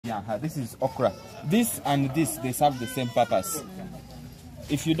Yeah, this is okra. This and this, they serve the same purpose.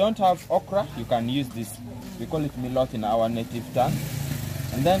 If you don't have okra, you can use this. We call it millet in our native tongue.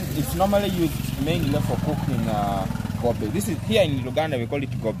 And then it's normally used mainly for cooking gobe. This is here in Uganda, we call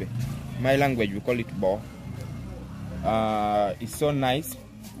it gobe. My language, we call it bo. It's so nice.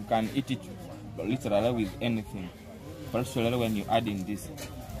 You can eat it literally with anything, particularly when you add in this.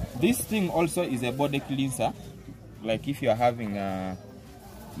 This thing also is a body cleanser. Like if you are having,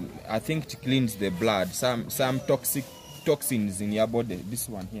 I think to cleanse the blood, some toxins in your body. This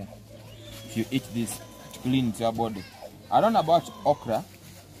one here, if you eat this, to cleanse your body. I don't know about okra.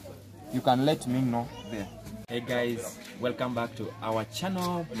 You can let me know there. Hey guys, welcome back to our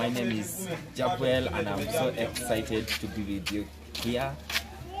channel. My name is Jabuel and I'm so excited to be with you here.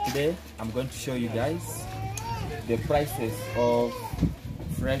 Today I'm going to show you guys the prices of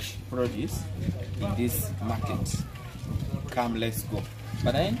fresh produce in this market. Come, let's go.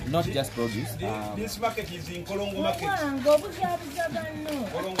 But then not just produce. This market is in Kolongo market.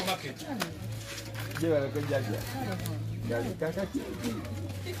 Kolongo market.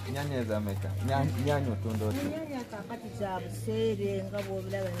 Nyanya za meka. Nyanyo tondo. Nyanya kakati za busere ngabo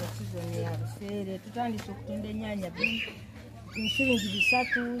bilaba ne season ya busere. Tutandise okutunda nyanya shilingi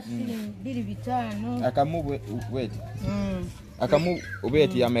bisatu, shilingi bitano. Akamu wait. Akamu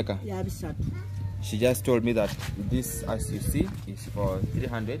wait ya meka. Ya bisatu. She just told me that this, as you see, is for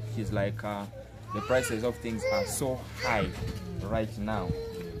 300. She's like, the prices of things are so high right now.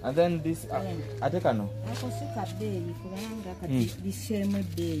 And then this, atekano. Akosika bei kubanga kati bisheme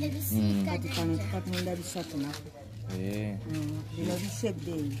bei. Kati katunda bisatu nako. Yeah.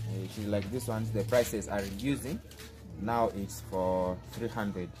 She's like, this one, the prices are reducing. Now it's for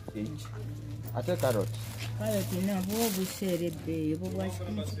 300 each. Ate carrot. Carrot ina bo busere bei bo bwa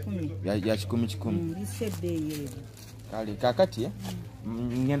chikumi. Ya chikumi. Bise bei. Kali kakati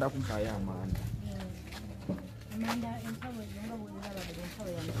ngenda kumpaya amanda.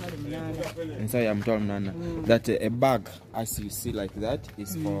 Inside I'm told Nana that a bag, as you see like that,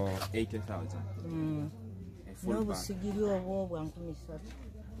 is for 80,000. A full bag.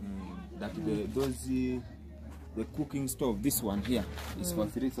 That the cooking stove, this one here, is for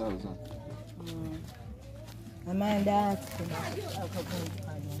 3,000. Amanda,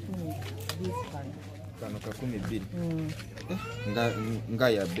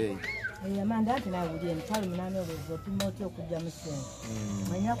 ngaya bei. Amanda na buli ntalo munane obuzo timoti okujja musenga.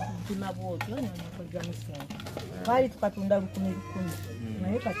 Manya kupima bwotyo na okujja musenga. Bali tukatunda 10,000.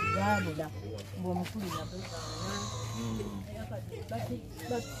 Naye katugabula mbo mukulu na pesa. Bati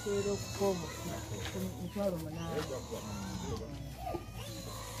sero komo. Ntalo munane.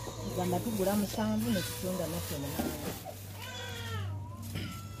 Gamba tugula musanvu ne tutunda nafe munane.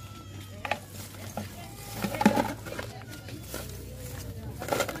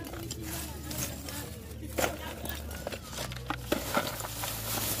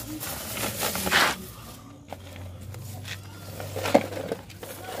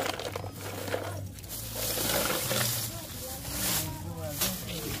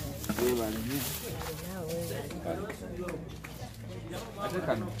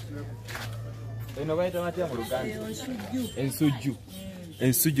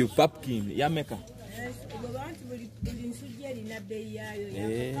 Ensuju pumpkin yameka.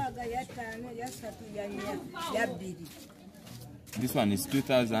 This one is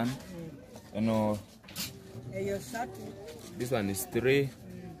 2,000. You know, this one is 3.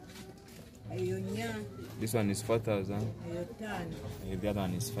 This one is 4,000. The other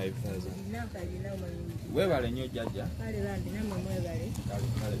one is 5,000. Where are you, Jaja?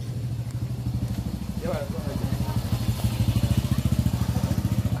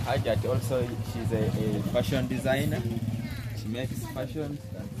 Hajat also, she's a fashion designer. She makes fashion,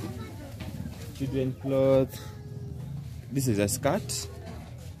 children clothes. This is a skirt.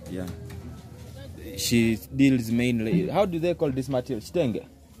 Yeah. She deals mainly. How do they call this material? Stenge.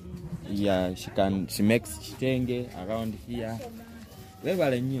 Yeah, she makes stenge around here. Where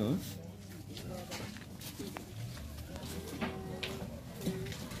are you?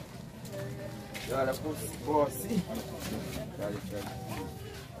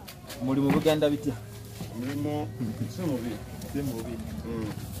 Mulimu buganda bitya? Mulimo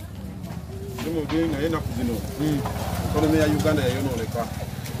naye naku zino. Ekonomi ya Uganda yayonooneka.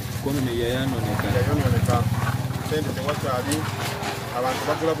 Sente tewakyali. Abantu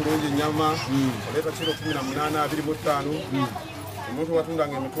bagula bulungi ennyama. Oleeta kiro 18, 25. Omuntu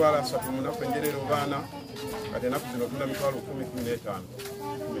watundanga emitwalo 3 munaku enjereero baana. Kati enaku zino tunda mitwalo 10, 15.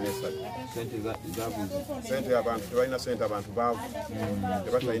 Sente abantu tebalina sente, abantu baavu.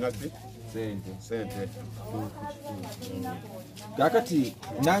 Tebatalina sente. kakati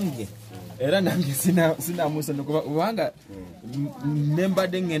nange era nange sina musono kubanga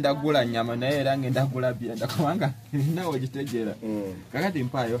nembadde ngenda gula nyama naye era ngenda gula byenda kubanga nawe gitegeera kakati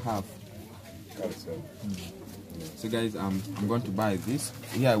mpayo half. So guys, I'm going to buy this.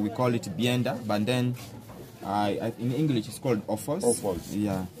 Here we call it bienda, but then in English it's called offals. Offals.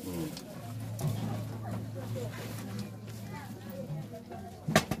 Yeah.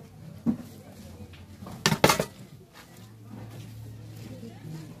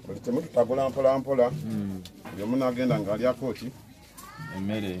 Tabula mpola yo munagenda ngalya koti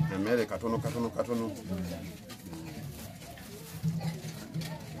emmere katono.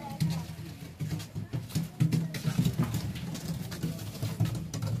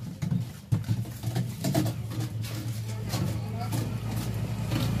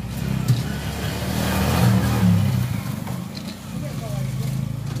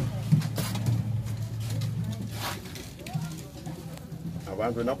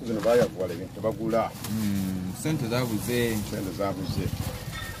 Abantu enaku zino bayakuwala ebintu tebagula. Sente zaabuze.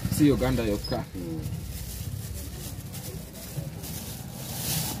 Si Uganda yokka.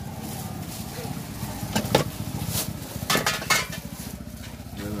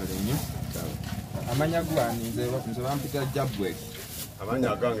 Amanya gwani nze bampita Jabwe.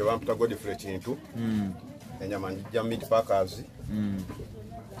 Amanya gange bampita Godfrey Kintu. Enyama njja meat packers.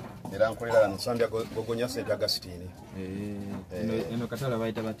 Era nkolera na Sunday gogonya St. Augustine. Eno katala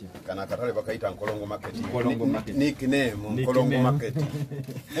baita batya. Kana katale bakaita Nkolongo market. Nickname Nkolongo market.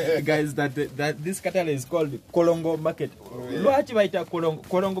 Guys, that this katale is called Kolongo market. Lwaki baita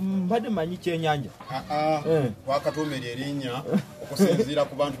Kolongo mbadde manyi kyenyanja. Wakatumira erinnya okusinziira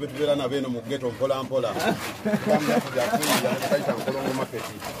ku bantu betubeera nabo eno mu ghetto mpola. Bakaita Nkolongo market.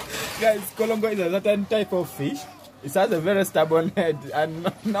 Guys, Kolongo is a certain type of fish. It has a very stubborn head and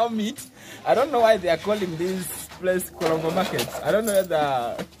no meat. I don't know why they are calling this place Kolongo Market. I don't know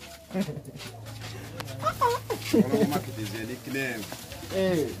whether... Kolongo Market is a nickname.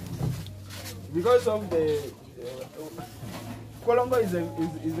 Because of the... Kolongo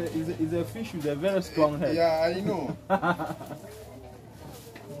is a fish with a very strong head. Yeah, I know.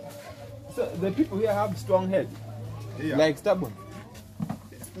 So the people here have strong head? Yeah. Like stubborn?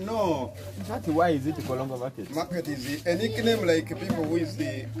 No. That's why is it Kolongo Market? Market is a nickname like people who is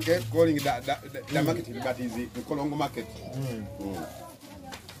calling the market, but is the Kolongo Market.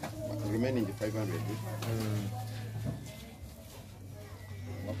 Remaining the 500.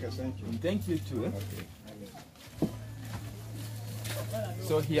 Okay, thank you. Thank you too. Okay.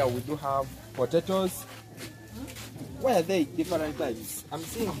 So here we do have potatoes. Why are they different types? I'm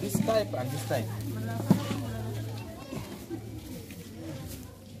seeing this type and this type.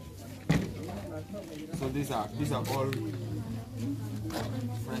 So these are all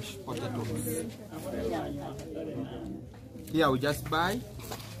fresh potatoes. Here we just buy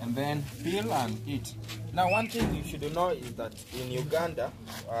and then peel and eat. Now one thing you should know is that in Uganda,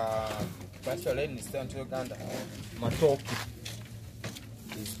 especially in Central Uganda, matoke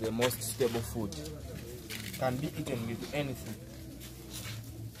is the most stable food. Can be eaten with anything.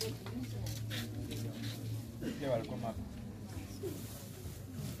 You're welcome up.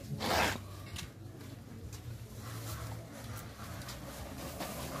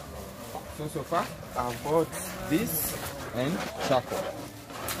 So far, I've bought this and charcoal.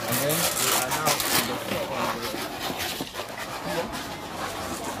 And then we are now in the store.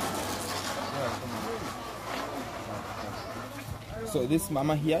 So this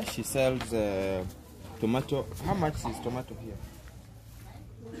mama here, she sells tomato. How much is tomato here?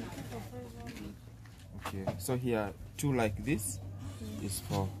 Okay, so here, two like this is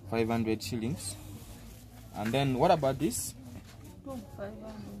for 500 shillings. And then what about this? 500.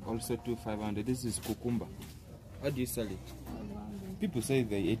 Also 500. This is cucumber. How do you sell it? People say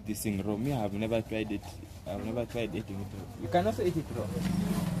they eat this thing raw. Me, I have never tried it. I've never tried eating it raw. You can also eat it raw.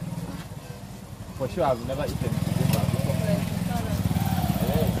 For sure, I've never eaten cucumber before.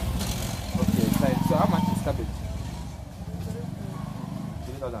 Okay, so how much is cabbage?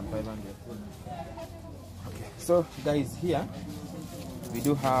 3,500. Okay, so guys, here we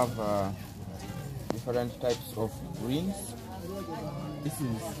do have different types of greens. This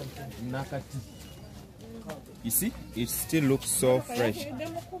is nakati. You see, it still looks so fresh.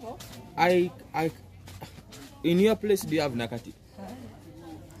 In your place, do you have nakati?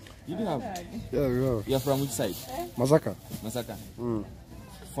 You do have? Yeah, we have. You're from which side? Masaka. Masaka.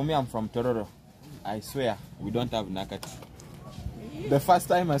 For me, I'm from Tororo. I swear, we don't have nakati. The first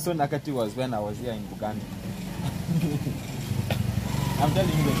time I saw nakati was when I was here in Uganda. I'm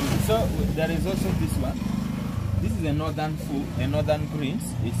telling you the truth. So there is also this one. This is a northern food, a northern greens.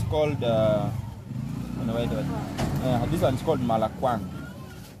 It's called This one is called malakwang.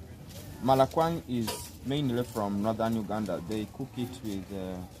 Malakwang is mainly from northern Uganda. They cook it with.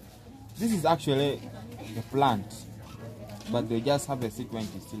 This is actually a plant, but they just harvest it when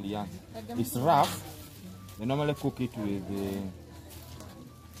it's still young. It's rough. They normally cook it with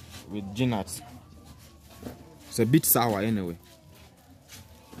nuts. It's a bit sour anyway.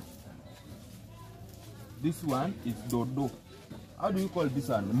 This one is dodo. How do you call this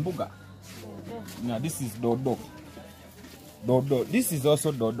one? Mbuga. Yeah, this is dodo. Dodo. This is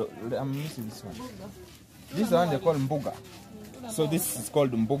also dodo. I'm missing this one. This one they call mbuga. So this is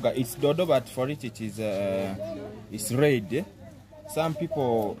called mbuga. It's dodo, but for it is it's red. Eh? Some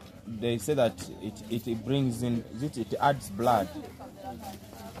people they say that it brings in it adds blood.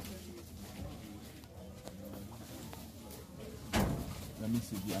 Let me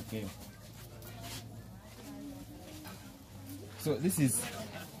see the akeo. So this is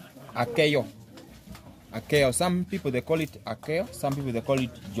akeo. Akeo. Some people they call it akeo. Some people they call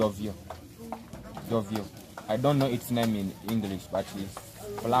it jovio. Jovio. I don't know its name in English, but it's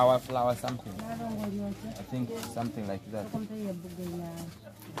flower something. I think something like that.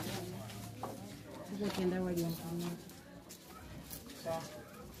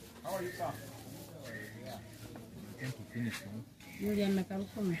 How are you, sir? To finish one.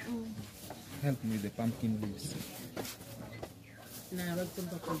 Help me with the pumpkin leaves.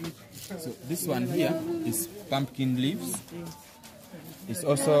 So this one here is pumpkin leaves. It's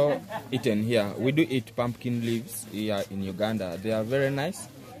also eaten here. We do eat pumpkin leaves here in Uganda. They are very nice,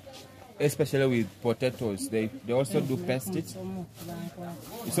 especially with potatoes. They also do paste it.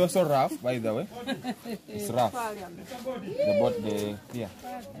 It's also rough, by the way. It's rough. Here.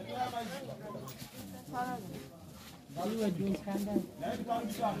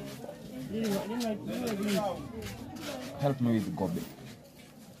 Help me with gobe.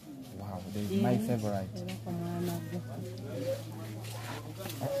 Wow, this is my favorite.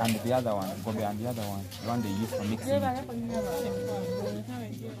 And the other one, gobe, and the other one, the one they use for mixing.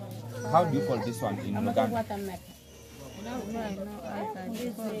 How do you call this one in Uganda?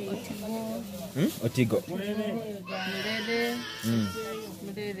 Otigo.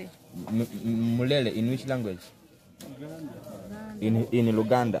 Mulele, in which language? In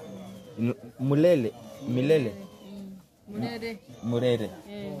Uganda. Mulele, milele. Murere.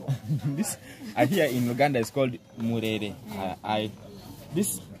 This here in Uganda is called murere.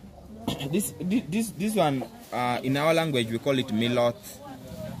 This one in our language we call it milot.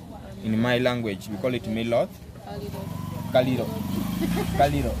 In my language we call it milot. Kaliro.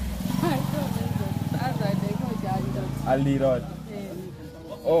 Kaliro. Alirod.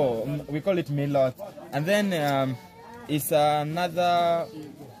 Oh, we call it milot. And then it's another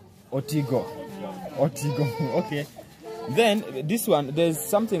otigo. Otigo. Okay. Then this one, there's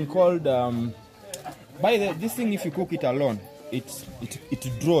something called this thing. If you cook it alone, it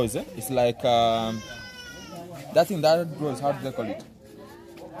draws. Eh? It's like that thing that draws. How do they call it?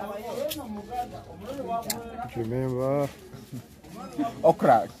 Remember?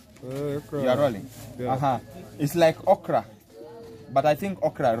 Okra. Okra. You are rolling. Yeah. It's like okra, but I think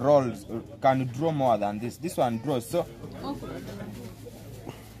okra rolls can draw more than this. This one draws. So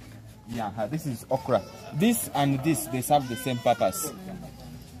yeah, this is okra. This and this, they serve the same purpose.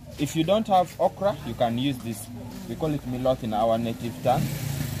 If you don't have okra, you can use this. We call it milot in our native tongue.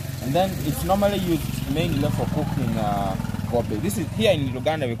 And then it's normally used mainly for cooking gobe. This is here in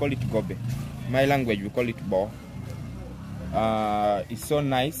Uganda, we call it gobe. My language, we call it bo. It's so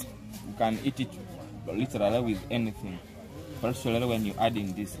nice. You can eat it literally with anything, particularly when you add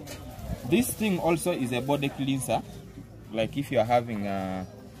in this. This thing also is a body cleanser. Like if you are having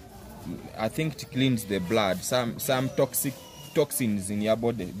I think it cleans the blood, some toxins in your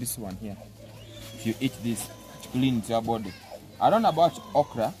body. This one here, if you eat this, it cleans your body. I don't know about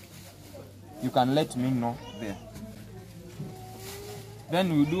okra. You can let me know there.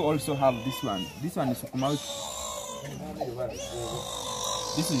 Then we do also have this one. This one is sukuma wiki.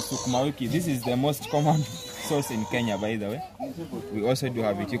 This is sukuma wiki. This is the most common sauce in Kenya, by the way. We also do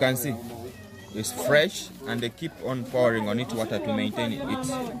have it. You can see it's fresh, and they keep on pouring on it water to maintain it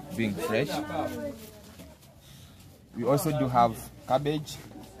being fresh. We also do have cabbage.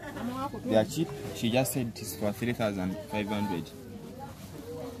 They are cheap. She just said it is for 3,500.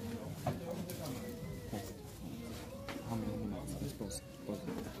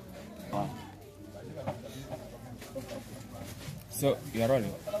 Wow. So you are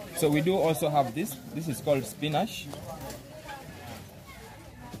rolling. So we do also have this. This is called spinach.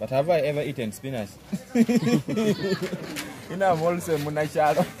 But have I ever eaten spinach? You know, I'm also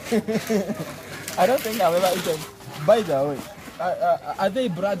munacharo. I don't think I've ever eaten. By the way, are they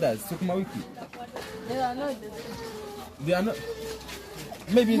brothers, Sukuma Wiki? They are not the same. They are not.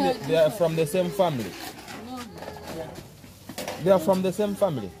 Maybe they are from the same family. They are from the same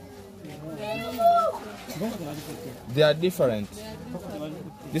family. They are different.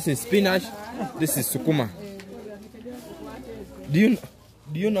 This is spinach. This is sukuma. Do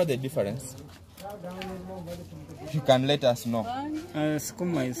you know the difference? You can let us know.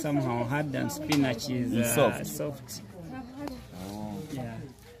 Sukuma is somehow hard and spinach is soft. Oh. Yeah.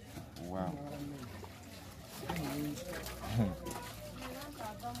 Wow.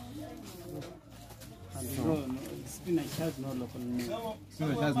 So, spinach has no local name.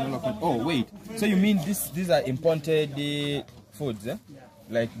 Spinach has no local. Oh wait. So you mean these are imported foods? Eh? Yeah.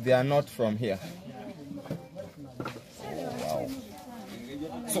 Like they are not from here. Wow.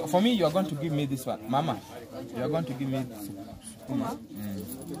 So for me, you are going to give me this one, Mama. You are going to give me sukuma.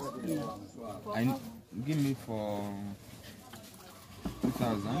 Give me for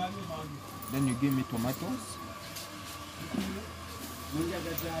 2,000. Then you give me tomatoes.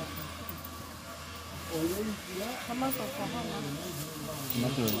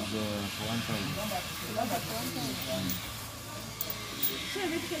 Tomatoes for 1,000.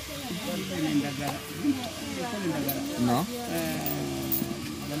 No.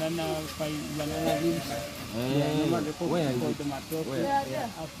 Banana leaves. Where is it? Where?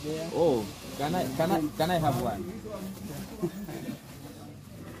 Up there. Oh, can I have one?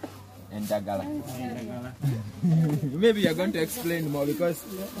 And dagala. Maybe you're going to explain more because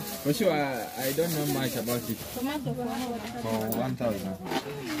for sure I don't know much about it. For 1,000.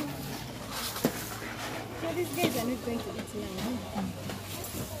 So these guys are not going to eat now.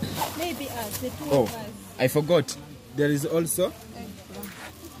 Maybe us, the two Oh, of us. I forgot. There is also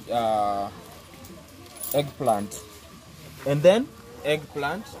eggplant, and then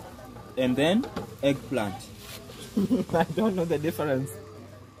eggplant, and then eggplant. I don't know the difference.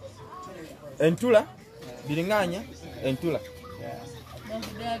 Entula, biringanya, entula.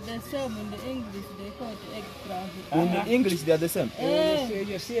 They are the same in the English, they call it eggplant. In the English, they are the same.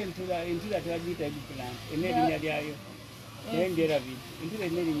 You see into the eggplant.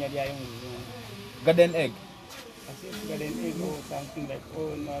 Garden egg. Garden egg or something like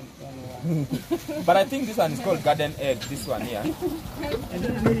no. But I think this one is called garden egg. This one here.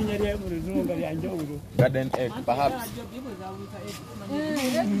 Garden egg, perhaps.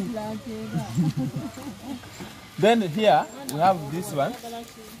 Then here we have this one.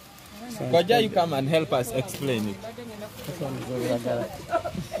 Koja, you come and help us explain it.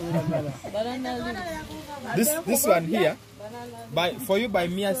 This one here, for you by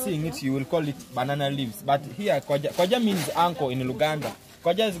mere seeing it, you will call it banana leaves. But here, Koja means uncle in Uganda.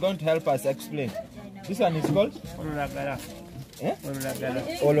 Koja is going to help us explain. This one is called Ololagala. Eh?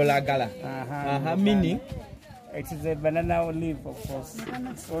 Ololagala. Meaning? It is a banana leaf, of course.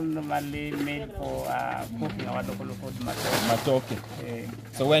 It's all normally made for cooking our local food Matoke.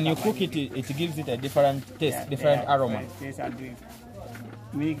 So when you cook it, it gives it a different taste, different aroma. Taste and we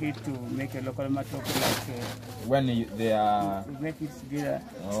make it to make a local matoke like when they are make it together.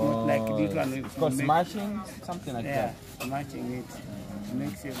 It's not like this one. It's called smashing, something like that. Smashing it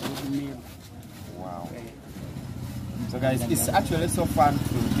makes a good meal. Wow. So guys, it's actually so fun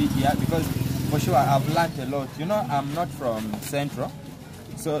to be here because for sure I've learned a lot. You know, I'm not from Central,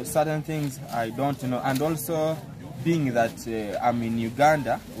 so certain things I don't know. And also, being that I'm in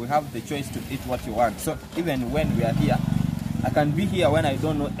Uganda, we have the choice to eat what you want. So even when we are here, I can be here when I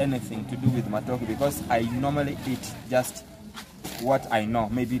don't know anything to do with matoke because I normally eat just what I know.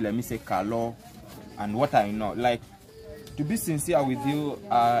 Maybe let me say kalo and what I know. Like, to be sincere with you,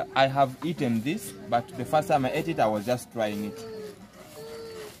 I have eaten this, but the first time I ate it, I was just trying it.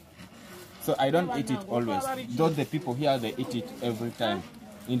 So I don't eat it always. Though the people here, they eat it every time.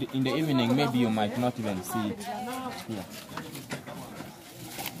 In the evening, maybe you might not even see it here.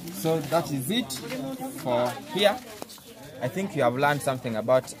 So that is it for here. I think you have learned something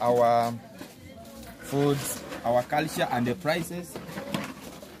about our foods, our culture, and the prices.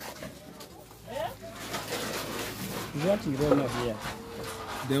 What you don't know here?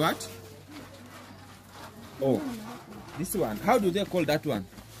 The what? Oh, this one. How do they call that one?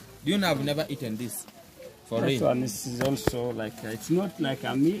 Do you know I've never eaten this? For This real? one is also like, it's not like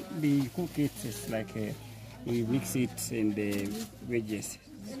a meat, we cook it, it's like we mix it in the veggies.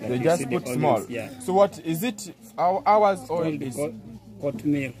 Like They you just see put the small. onions, Yeah. So what is it? Ours or Called is hot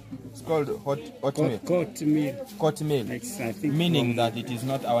meal. it's called hot meal? Hot meal. Hot meal. Like, I think Meaning from- that it is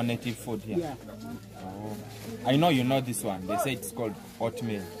not our native food here. Yeah. I know you know this one. They say it's called hot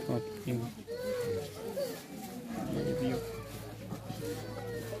meal. Hot meal.